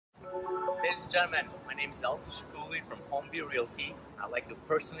ladies and gentlemen, my name is Shikuli from Homeview Realty. I'd like to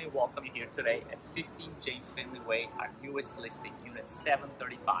personally welcome you here today at 15 James Finley Way, our newest listing, Unit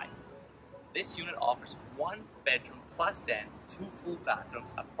 735. This unit offers 1 bedroom plus den, 2 full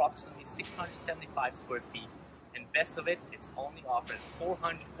bathrooms, approximately 675 square feet, and best of it, it's only offered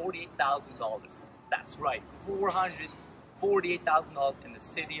 $448,000. That's right, $448,000 in the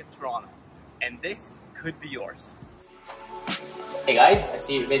city of Toronto, and this could be yours. Hey guys, I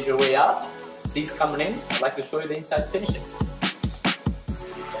see you made your way out. Please come on in. I'd like to show you the inside finishes.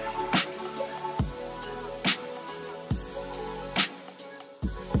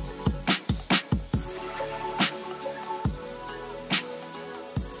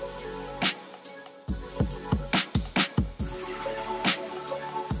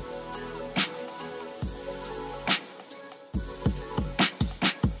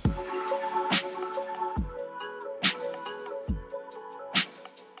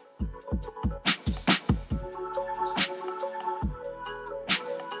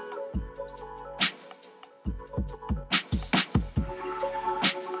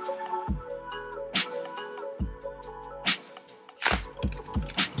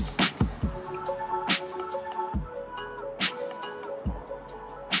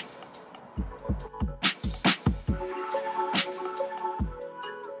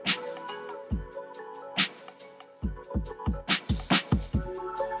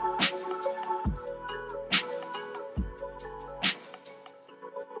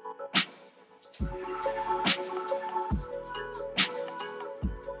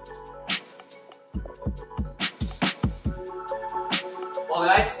 Well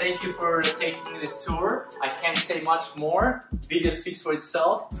guys, thank you for taking this tour. I can't say much more. Video speaks for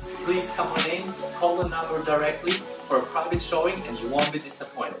itself. Please come on in, call the number directly for a private showing and you won't be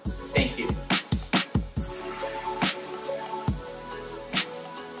disappointed. Thank you.